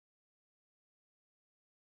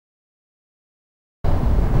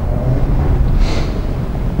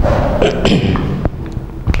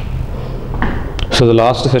So the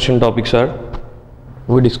last session topics are,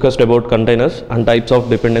 we discussed about containers and types of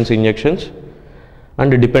dependency injections,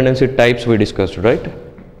 and the dependency types we discussed, right?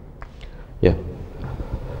 Yeah.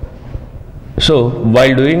 So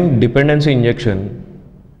while doing dependency injection,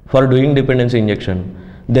 for doing dependency injection,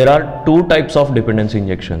 there are two types of dependency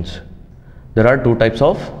injections. There are two types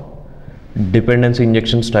of dependency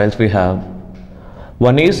injection styles we have.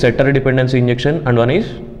 One is setter dependency injection and one is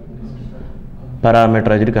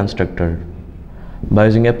parameterized constructor. By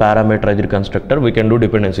using a parameterized constructor, we can do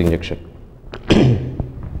dependency injection.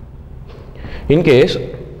 In case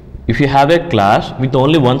if you have a class with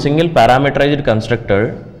only one single parameterized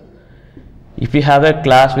constructor, if you have a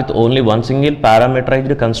class with only one single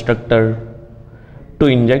parameterized constructor to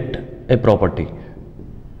inject a property,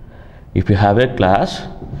 if you have a class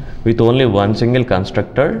with only one single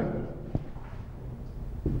constructor,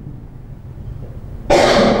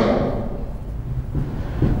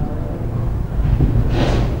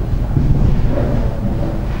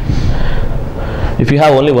 if you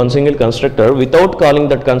have only one single constructor, without calling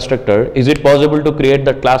that constructor, is it possible to create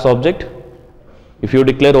that class object? If you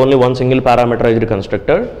declare only one single parameterized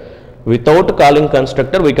constructor, without calling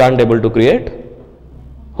constructor, we can't able to create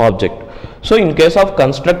object. So in case of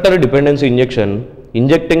constructor dependency injection,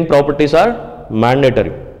 injecting properties are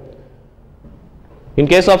mandatory. In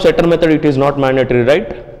case of setter method, it is not mandatory,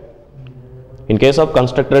 right? In case of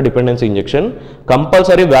constructor dependency injection,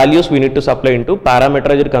 compulsory values we need to supply into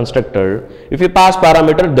parameterized constructor. If you pass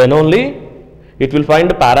parameter, then only it will find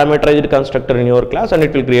a parameterized constructor in your class and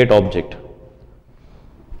it will create object.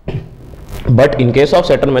 But in case of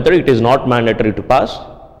setter method, it is not mandatory to pass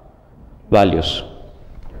values.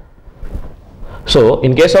 So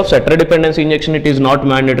in case of setter dependency injection, it is not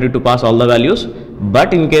mandatory to pass all the values,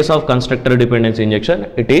 but in case of constructor dependency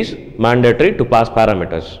injection, it is mandatory to pass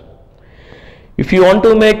parameters. If you want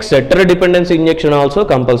to make setter dependency injection also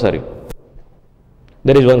compulsory,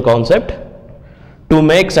 there is one concept. To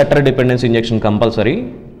make setter dependency injection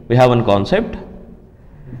compulsory, we have one concept,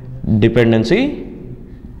 dependency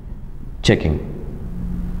checking.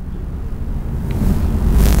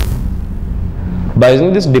 By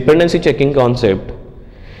using this dependency checking concept,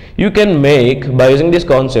 you can make, by using this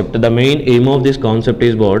concept, the main aim of this concept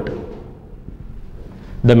is what?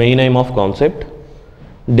 The main aim of concept,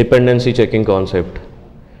 dependency checking concept,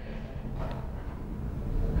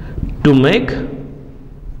 to make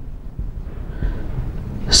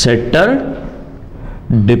setter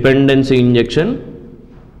dependency injection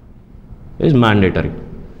is mandatory.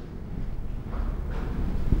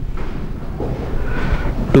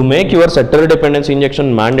 To make your setter dependency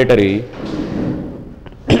injection mandatory,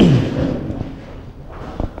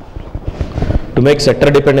 to make setter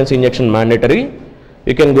dependency injection mandatory,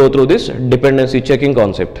 you can go through this dependency checking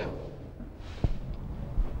concept.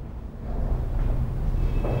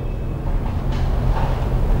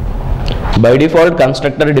 By default,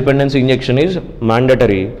 constructor dependency injection is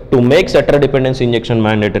mandatory. To make setter dependency injection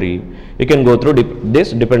mandatory, you can go through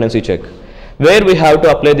this dependency check. Where we have to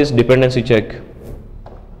apply this dependency check?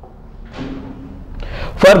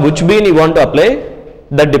 For which bean you want to apply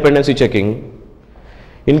that dependency checking?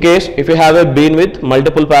 In case if you have a bean with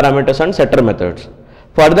multiple parameters and setter methods,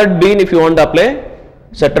 for that bean if you want to apply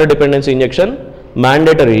setter dependency injection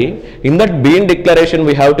mandatory, in that bean declaration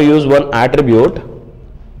we have to use one attribute,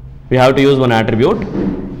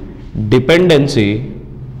 dependency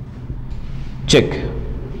check.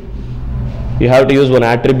 You have to use one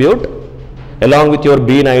attribute along with your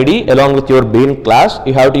bean ID, along with your bean class,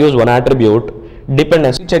 you have to use one attribute,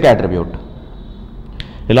 dependency check attribute,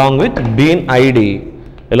 along with bean ID,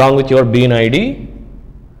 along with your bean ID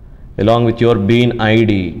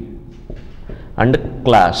and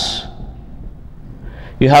class.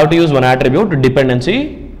 You have to use one attribute,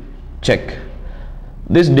 dependency check.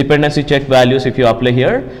 This dependency check values if you apply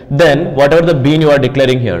here, then whatever the bean you are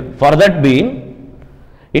declaring here, for that bean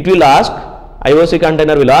it will ask, IOC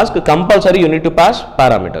container will ask, compulsory you need to pass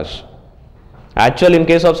parameters. Actually, in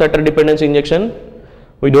case of setter dependency injection,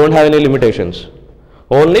 we don't have any limitations.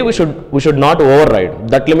 Only we should not override.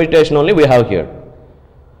 That limitation only we have here.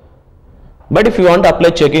 But if you want to apply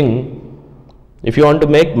checking, if you want to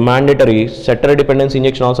make mandatory setter dependency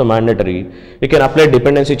injection also mandatory, you can apply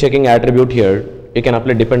dependency checking attribute here. You can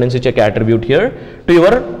apply dependency check attribute here to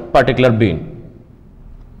your particular bean.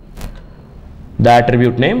 The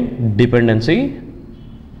attribute name dependency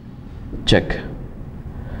check.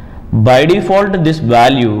 By default, this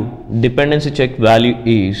value, dependency check value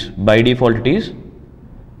is, by default it is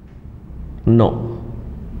no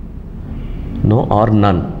or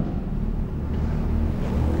none.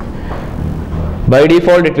 By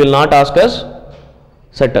default it will not ask us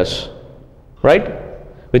setters, right?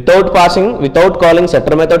 Without calling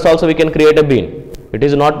setter methods also we can create a bean. It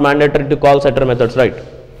is not mandatory to call setter methods, right?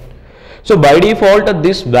 So by default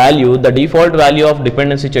this value, the default value of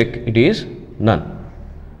dependency check, it is none.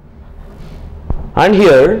 And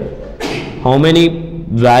here how many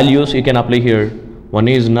values you can apply here? One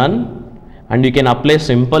is none, and you can apply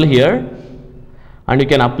simple here, and you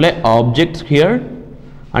can apply objects here,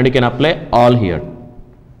 and you can apply all here.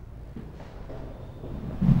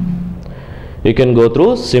 You can go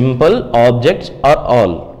through simple, objects or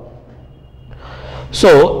all.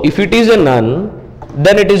 So if it is a none,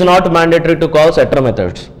 then it is not mandatory to call setter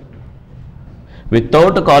methods.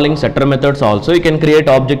 Without calling setter methods also, you can create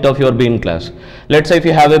object of your bean class. Let's say if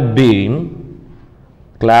you have a bean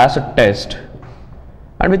class test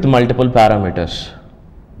and with multiple parameters.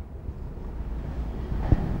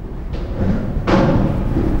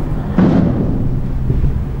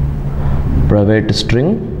 Private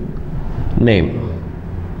string name.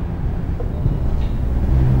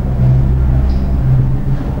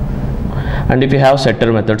 And if you have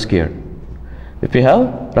setter methods here, if you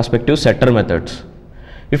have respective setter methods,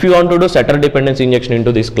 if you want to do setter dependency injection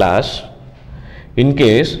into this class, in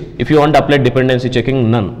case if you want to apply dependency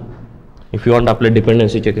checking none, if you want to apply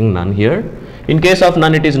dependency checking none here, in case of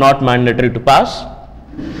none it is not mandatory to pass,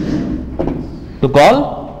 to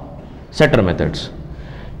call setter methods.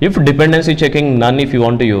 If dependency checking none if you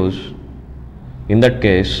want to use, in that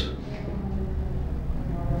case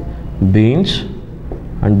beans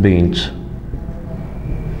and beans,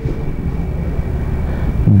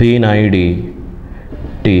 bean id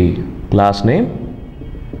t, class name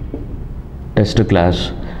test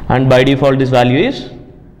class, and by default this value is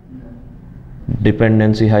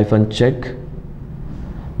dependency hyphen check,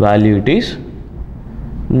 value it is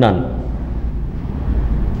none.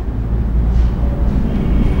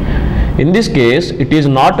 In this case it is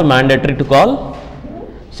not mandatory to call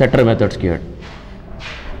setter methods here.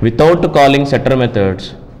 Without calling setter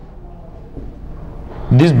methods,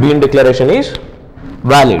 this bean declaration is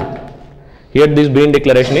valid. Here this bean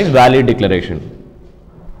declaration is valid declaration.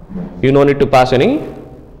 You no need to pass any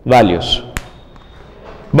values.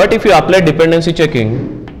 But if you apply dependency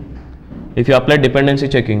checking,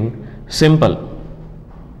 simple.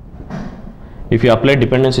 If you apply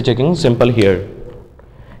dependency checking simple here,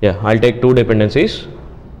 yeah, I'll take two dependencies.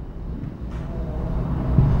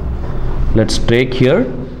 Let's take here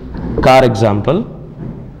car example,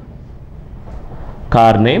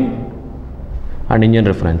 car name and engine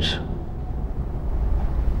reference.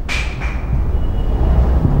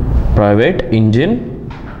 Private engine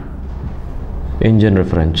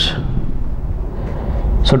reference.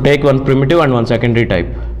 So take one primitive and one secondary type.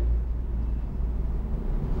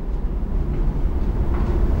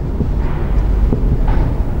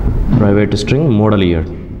 Private string model year.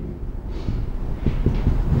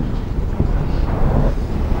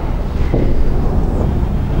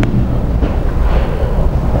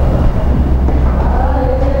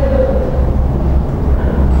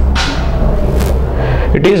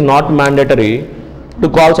 It is not mandatory to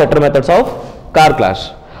call setter methods of car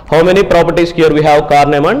class. How many properties here we have? Car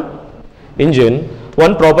name and engine.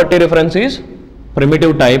 One property reference is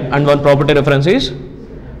primitive type and one property reference is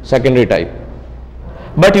secondary type.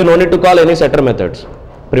 But you no need to call any setter methods.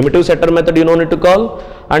 Primitive setter method you no need to call,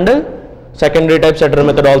 and secondary type setter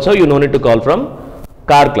method also you no need to call from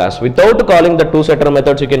car class. Without calling the two setter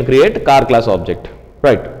methods you can create car class object,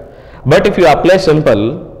 right? But if you apply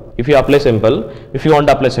simple, if you want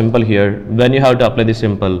to apply simple here, then you have to apply the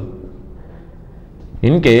simple.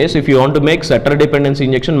 In case if you want to make setter dependency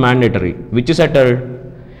injection mandatory, which is setter?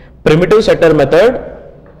 Primitive setter method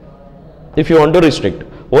if you want to restrict.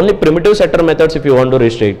 Only primitive setter methods if you want to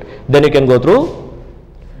restrict, then you can go through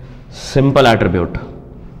simple attribute.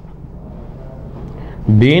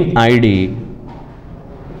 Bean id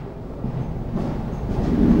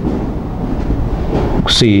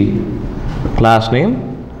C, class name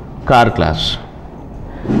car class,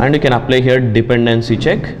 and you can apply here dependency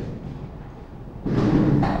check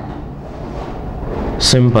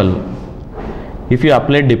simple. If you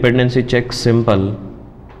apply dependency check simple,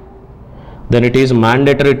 then it is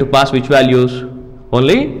mandatory to pass which values?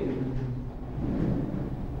 Only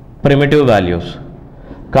primitive values.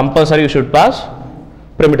 Compulsory you should pass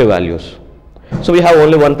primitive values. So we have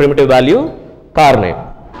only one primitive value, car name.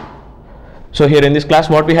 So here in this class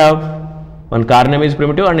what we have? One car name is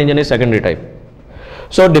primitive and engine is secondary type.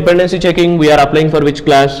 So dependency checking we are applying for which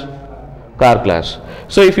class? Car class.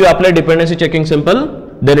 So if you apply dependency checking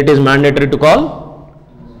simple, then it is mandatory to call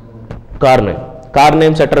car name. Car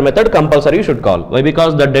name setter method compulsory you should call. Why?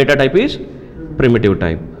 Because the data type is primitive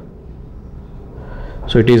type.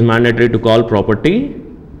 So it is mandatory to call property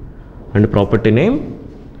and property name,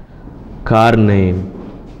 car name,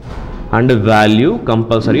 and value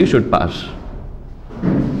compulsory you should pass.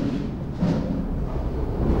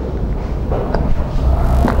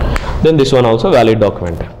 Then this one also valid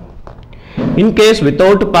document. In case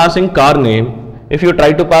without passing car name, if you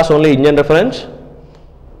try to pass only engine reference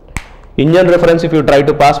if you try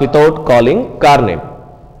to pass without calling car name,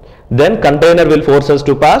 then container will force us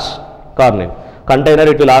to pass car name. Container,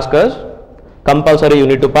 it will ask us compulsory you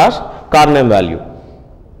need to pass car name value.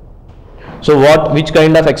 So which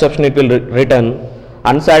kind of exception it will return?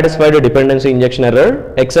 Unsatisfied dependency injection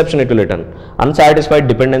error exception it will return. Unsatisfied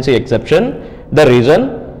dependency exception. The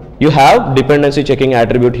reason, you have dependency checking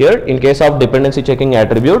attribute here. In case of dependency checking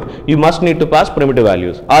attribute, you must need to pass primitive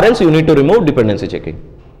values, or else you need to remove dependency checking.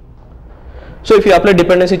 So if you apply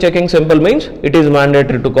dependency checking, simple means it is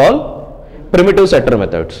mandatory to call primitive setter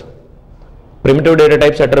methods. Primitive data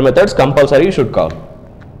type setter methods compulsory you should call.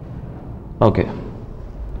 Okay.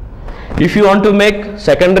 If you want to make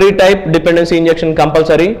secondary type dependency injection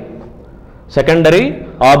compulsory, secondary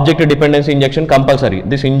object dependency injection compulsory,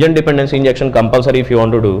 this engine dependency injection compulsory if you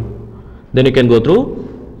want to do, then you can go through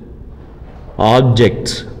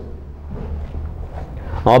objects,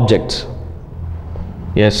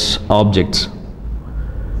 yes, objects,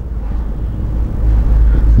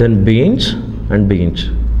 then beans and beans,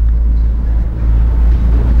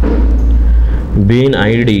 bean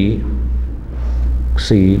ID,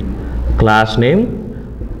 C, class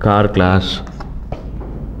name, car class,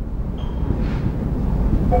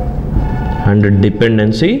 and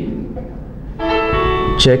dependency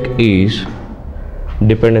check is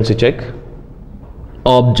dependency check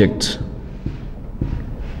objects.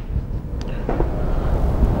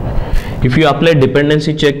 If you apply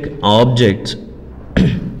dependency check objects,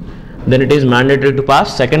 then it is mandatory to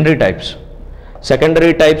pass secondary types.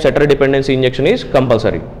 Secondary type setter dependency injection is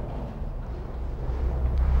compulsory.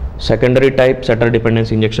 Secondary type setter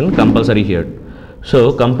dependency injection compulsory here.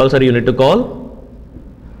 So compulsory you need to call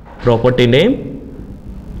property name,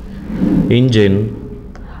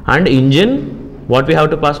 engine, and engine, what we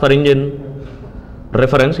have to pass for engine?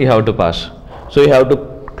 Reference you have to pass. So you have to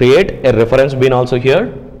create a reference bean also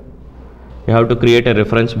here. You have to create a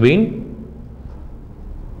reference bean,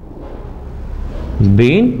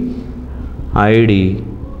 ID,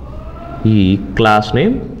 E, class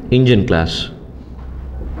name, engine class.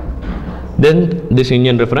 Then this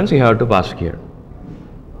engine reference you have to pass here.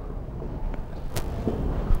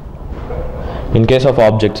 In case of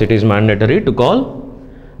objects, it is mandatory to call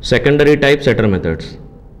secondary type setter methods.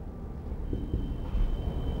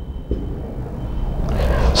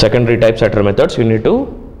 Secondary type setter methods you need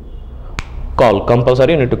to call,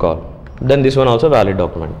 compulsory you need to call. Then this one also valid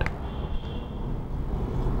document.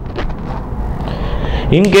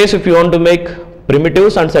 In case if you want to make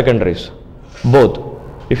primitives and secondaries, both.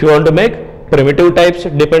 If you want to make primitive types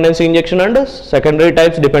dependency injection and secondary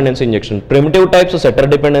types dependency injection, primitive types setter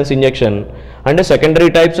dependency injection and secondary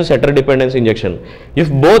types setter dependency injection, if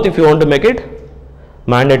you want to make it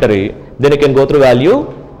mandatory, then you can go through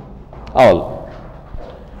value all.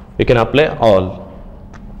 You can apply all.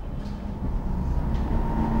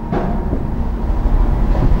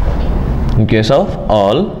 In case of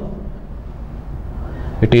all,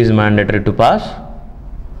 it is mandatory to pass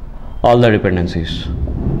all the dependencies.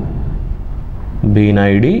 Bean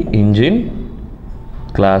ID, engine,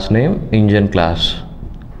 class name, engine class.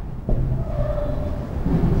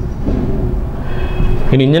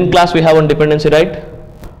 In engine class we have one dependency, right?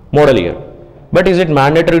 Model year. But is it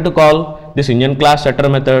mandatory to call this engine class setter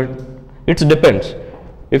method? It depends.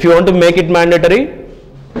 If you want to make it mandatory,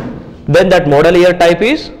 then that model year type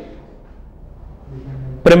is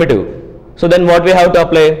primitive. So then what we have to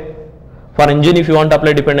apply? For engine, if you want to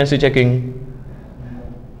apply dependency checking,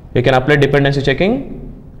 you can apply dependency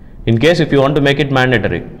checking in case if you want to make it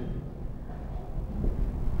mandatory.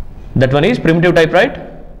 That one is primitive type, right?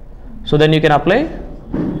 So then you can apply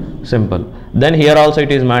simple. Then here also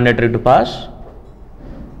it is mandatory to pass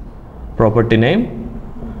property name,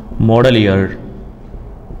 model year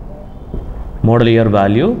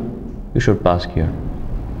value you should pass here.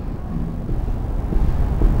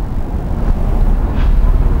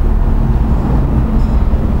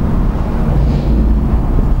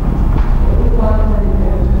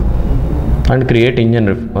 And create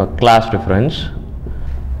engine class reference,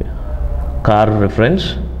 car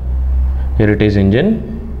reference. Here it is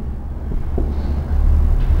engine,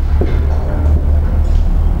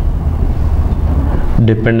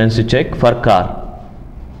 dependency check for car.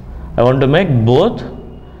 I want to make both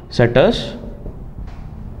setters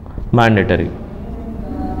mandatory.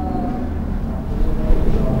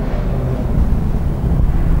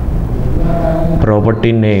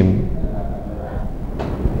 property name,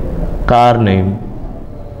 car name,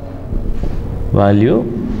 value,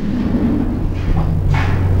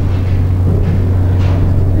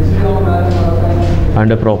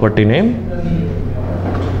 and a property name,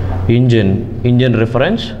 engine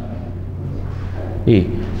reference E.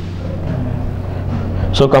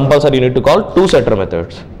 So compulsory you need to call two setter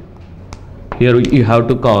methods. Here you have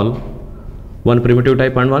to call one primitive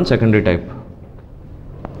type and one secondary type.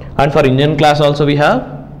 And for engine class also we have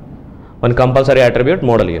one compulsory attribute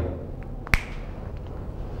model here.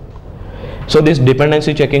 So this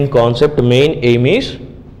dependency checking concept main aim is,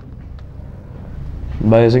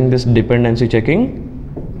 by using this dependency checking,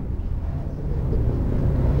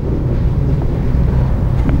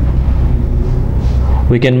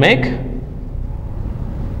 we can make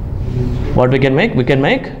what we can make? We can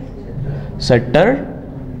make setter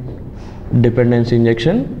dependency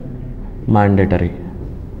injection mandatory.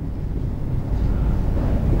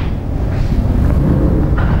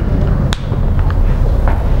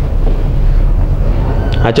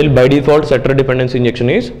 Actually by default setter dependency injection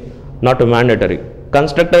is not mandatory.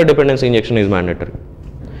 Constructor dependency injection is mandatory.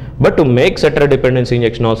 But to make setter dependency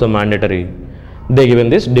injection also mandatory, they given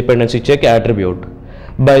this dependency check attribute.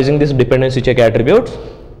 By using this dependency check attributes,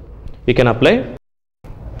 we can apply,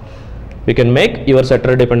 we can make your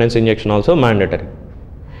setter dependency injection also mandatory.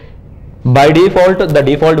 By default, the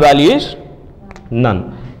default value is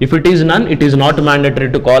none. If it is none, it is not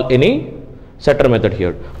mandatory to call any setter method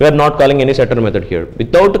here. We are not calling any setter method here.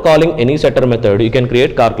 Without calling any setter method, you can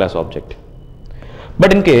create car class object.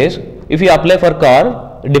 But in case, if you apply for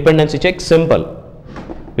car dependency check simple,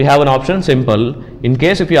 we have an option simple. In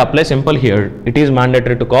case if you apply simple here, it is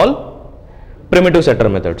mandatory to call primitive setter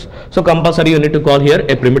methods. So compulsory you need to call here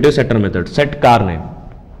a primitive setter method, set car name.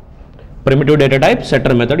 Primitive data type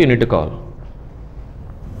setter method you need to call.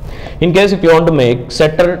 In case if you want to make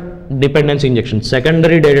setter dependency injection,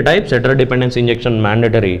 secondary data type setter dependency injection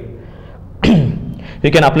mandatory,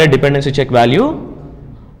 you can apply dependency check value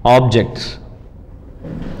objects.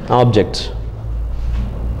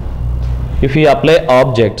 If you apply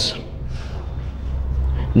objects,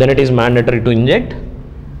 then it is mandatory to inject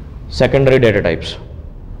secondary data types.